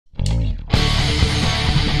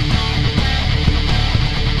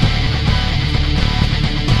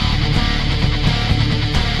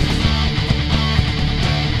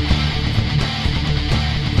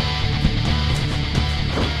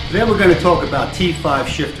we're going to talk about T5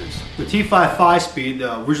 shifters. The T5 5-speed,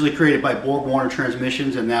 originally created by Borg-Warner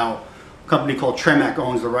Transmissions, and now a company called Tremac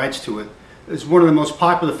owns the rights to it, is one of the most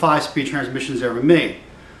popular 5-speed transmissions ever made.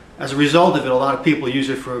 As a result of it, a lot of people use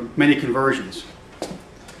it for many conversions.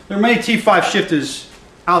 There are many T5 shifters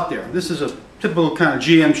out there. This is a typical kind of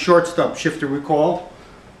GM short stub shifter we call.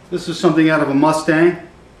 This is something out of a Mustang.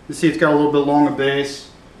 You see it's got a little bit longer base.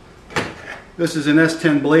 This is an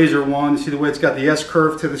S10 Blazer one. You see the way it's got the S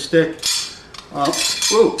curve to the stick.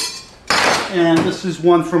 And this is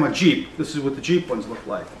one from a Jeep. This is what the Jeep ones look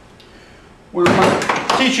like. What I'm going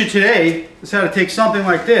to teach you today is how to take something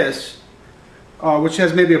like this, which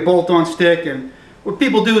has maybe a bolt-on stick, and what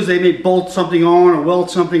people do is they may bolt something on or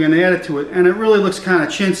weld something and add it to it, and it really looks kind of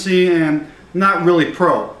chintzy and not really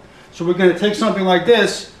pro. So we're going to take something like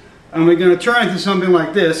this and we're going to turn it into something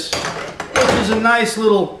like this, which is a nice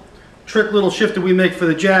little trick little shifter we make for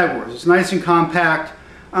the Jaguars. It's nice and compact,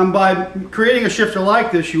 and by creating a shifter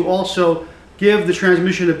like this you also give the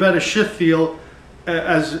transmission a better shift feel,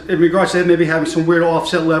 as in regards to maybe having some weird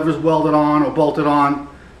offset levers welded on or bolted on.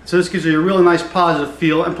 So this gives you a really nice positive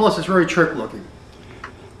feel, and plus it's very trick looking.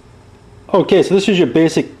 Okay, so this is your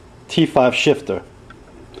basic T5 shifter,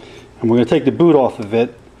 and we're going to take the boot off of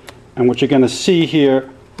it, and what you're going to see here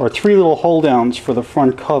are three little hold downs for the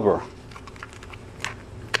front cover.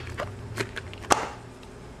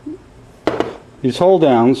 These hold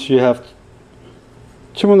downs, you have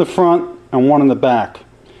two in the front and one in the back.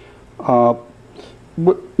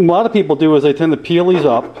 What a lot of people do is they tend to peel these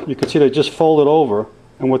up. You can see they just fold it over,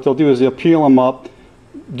 and what they'll do is they'll peel them up,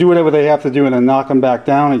 do whatever they have to do, and then knock them back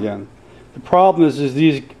down again. The problem is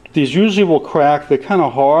these usually will crack. They're kind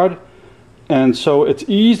of hard, and so it's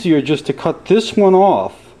easier just to cut this one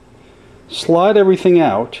off, slide everything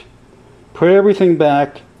out, put everything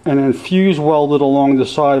back, and then fuse weld it along the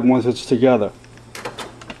side once it's together.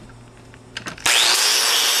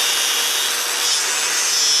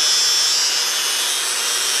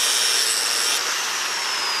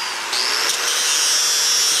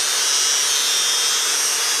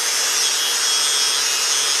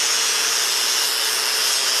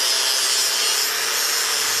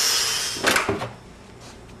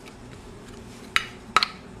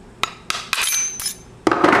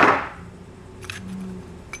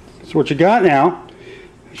 So what you got now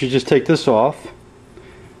is you just take this off,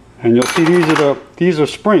 and you'll see these are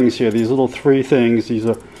springs here. These little three things. These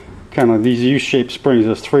are kind of these U-shaped springs.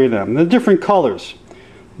 There's three of them. They're different colors.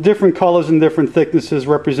 Different colors and different thicknesses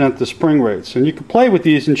represent the spring rates, and you can play with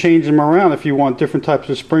these and change them around if you want different types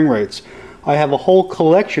of spring rates. I have a whole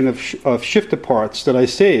collection of shifter parts that I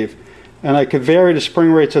save, and I could vary the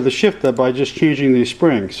spring rates of the shifter by just changing these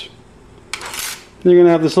springs. You're going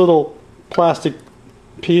to have this little plastic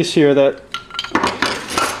piece here that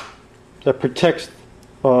protects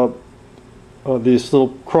this little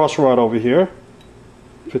cross rod over here.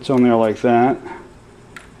 Fits on there like that.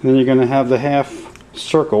 And then you're going to have the half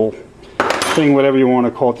circle thing, whatever you want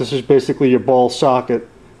to call it. This is basically your ball socket.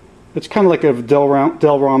 It's kind of like a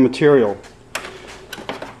Delron material.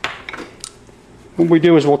 What we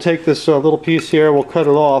do is we'll take this little piece here, we'll cut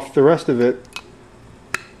it off, the rest of it,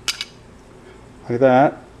 like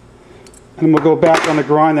that. And we'll go back on the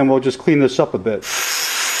grind and we'll just clean this up a bit.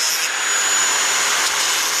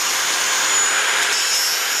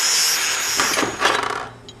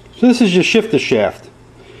 So this is your shifter shaft.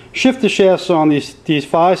 Shifter shafts on these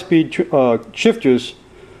 5-speed shifters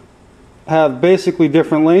have basically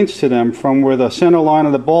different lengths to them, from where the center line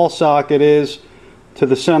of the ball socket is to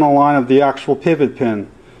the center line of the actual pivot pin.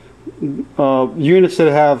 Units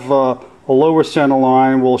that have a lower center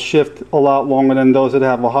line will shift a lot longer than those that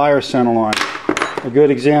have a higher center line. A good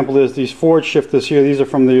example is these Ford shifters here. These are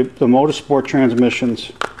from the Motorsport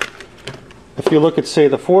transmissions. If you look at, say,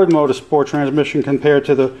 the Ford Motorsport transmission compared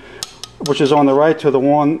to which is on the right, to the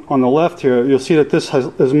one on the left here, you'll see that this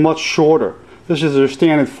is much shorter. This is their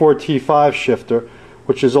standard Ford T5 shifter,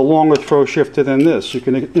 which is a longer throw shifter than this. You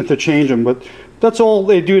can interchange them, but that's all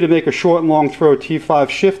they do to make a short and long throw T5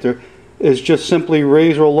 shifter, is just simply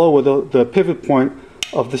raise or lower the pivot point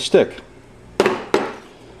of the stick.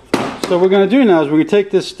 So what we're going to do now is we're going to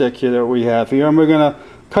take this stick here that we have here, and we're going to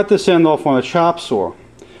cut this end off on a chop saw.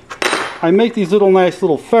 I make these nice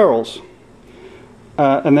little ferrules,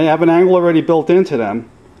 and they have an angle already built into them.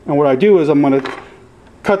 And what I do is I'm going to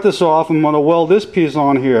cut this off. I'm going to weld this piece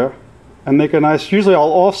on here and make a nice, usually I'll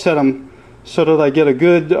offset them so that I get a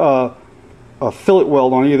good fillet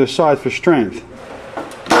weld on either side for strength.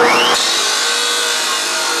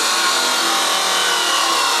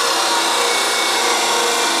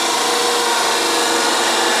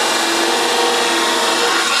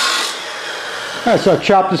 Alright, so I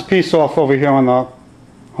chopped this piece off over here on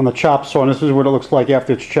the chop saw, and this is what it looks like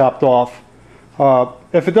after it's chopped off.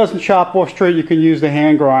 If it doesn't chop off straight, you can use the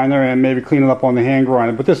hand grinder and maybe clean it up on the hand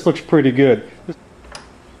grinder, but this looks pretty good.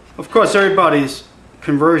 Of course, everybody's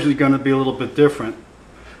conversion is going to be a little bit different,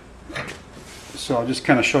 so I'll just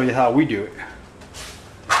kind of show you how we do it.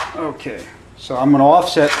 Okay, so I'm going to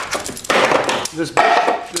offset this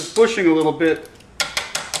bushing a little bit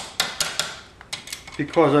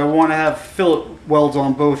because I want to have fillet welds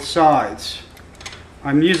on both sides.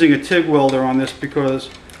 I'm using a TIG welder on this because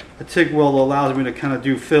a TIG welder allows me to kind of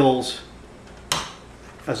do fills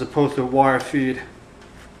as opposed to wire feed.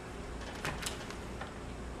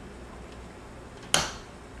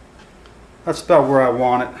 That's about where I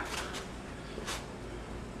want it.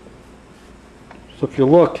 So if you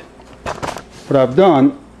look, what I've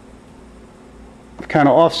done, I've kind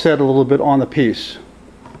of offset a little bit on the piece.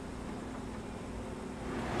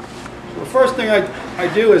 So the first thing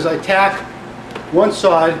I do is I tack one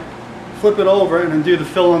side, flip it over, and then do the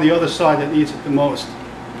fill on the other side that needs it the most.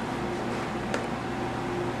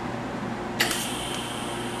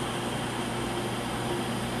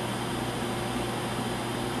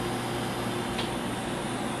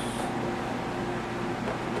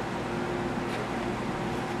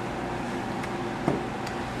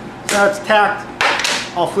 Now it's tacked,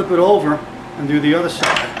 I'll flip it over and do the other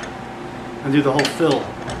side and do the whole fill.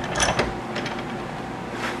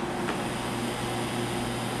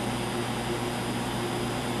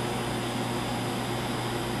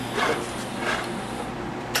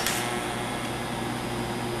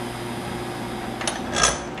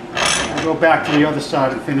 I'll go back to the other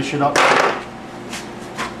side and finish it up.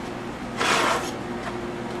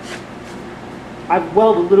 I've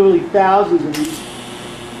welded literally thousands of these.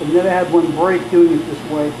 I've never had one break doing it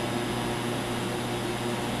this way. You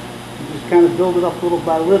just kind of build it up little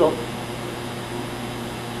by little.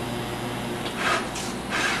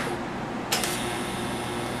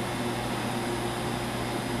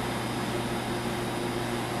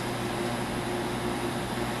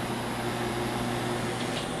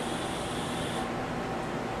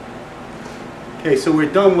 Okay, so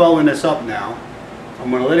we're done welding this up now. I'm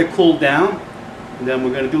going to let it cool down, and then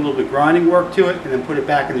we're going to do a little bit of grinding work to it and then put it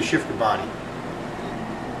back in the shifter body.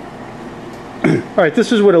 Alright,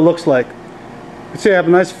 this is what it looks like. You see I have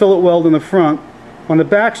a nice fillet weld in the front. On the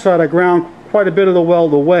back side I ground quite a bit of the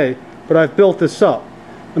weld away, but I've built this up.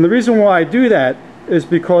 And the reason why I do that is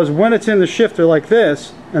because when it's in the shifter like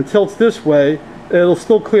this and tilts this way, it'll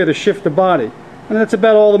still clear the shifter body. And that's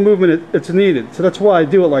about all the movement it's needed. So that's why I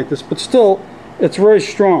do it like this. But still, it's very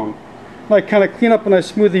strong. I kind of clean up and I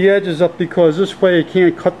smooth the edges up because this way you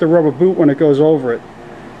can't cut the rubber boot when it goes over it.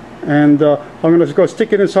 And I'm going to go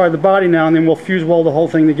stick it inside the body now, and then we'll fuse weld the whole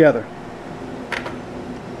thing together.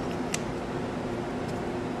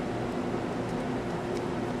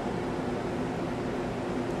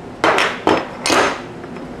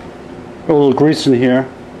 Put a little grease in here.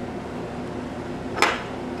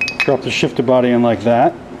 Drop the shifter body in like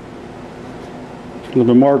that. A little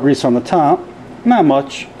bit more grease on the top. Not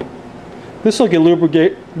much. This will get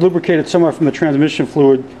lubricated somewhere from the transmission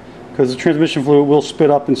fluid, because the transmission fluid will spit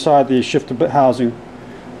up inside the shifter housing.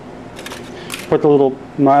 Put the little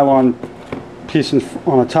nylon piece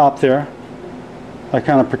on the top there. That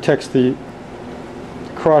kind of protects the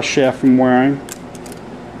cross shaft from wearing.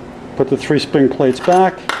 Put the 3 spring plates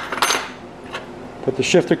back. Put the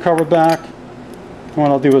shifter cover back. And what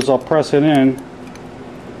I'll do is I'll press it in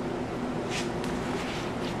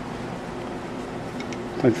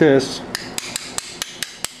like this.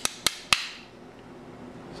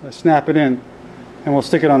 So I snap it in, and we'll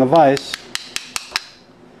stick it on the vise.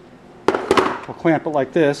 We'll clamp it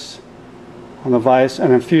like this on the vise,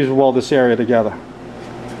 and then fuse weld this area together.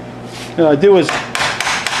 What I do is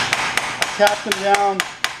I tap them down.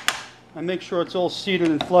 I make sure it's all seated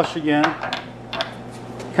and flush again.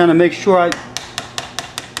 Kind of make sure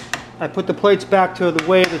I put the plates back to the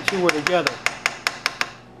way the two were together.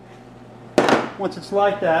 Once it's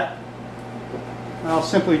like that, I'll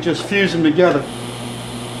simply just fuse them together.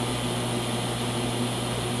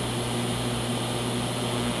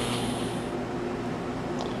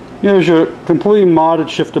 Here's your completely modded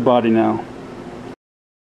shifter body now.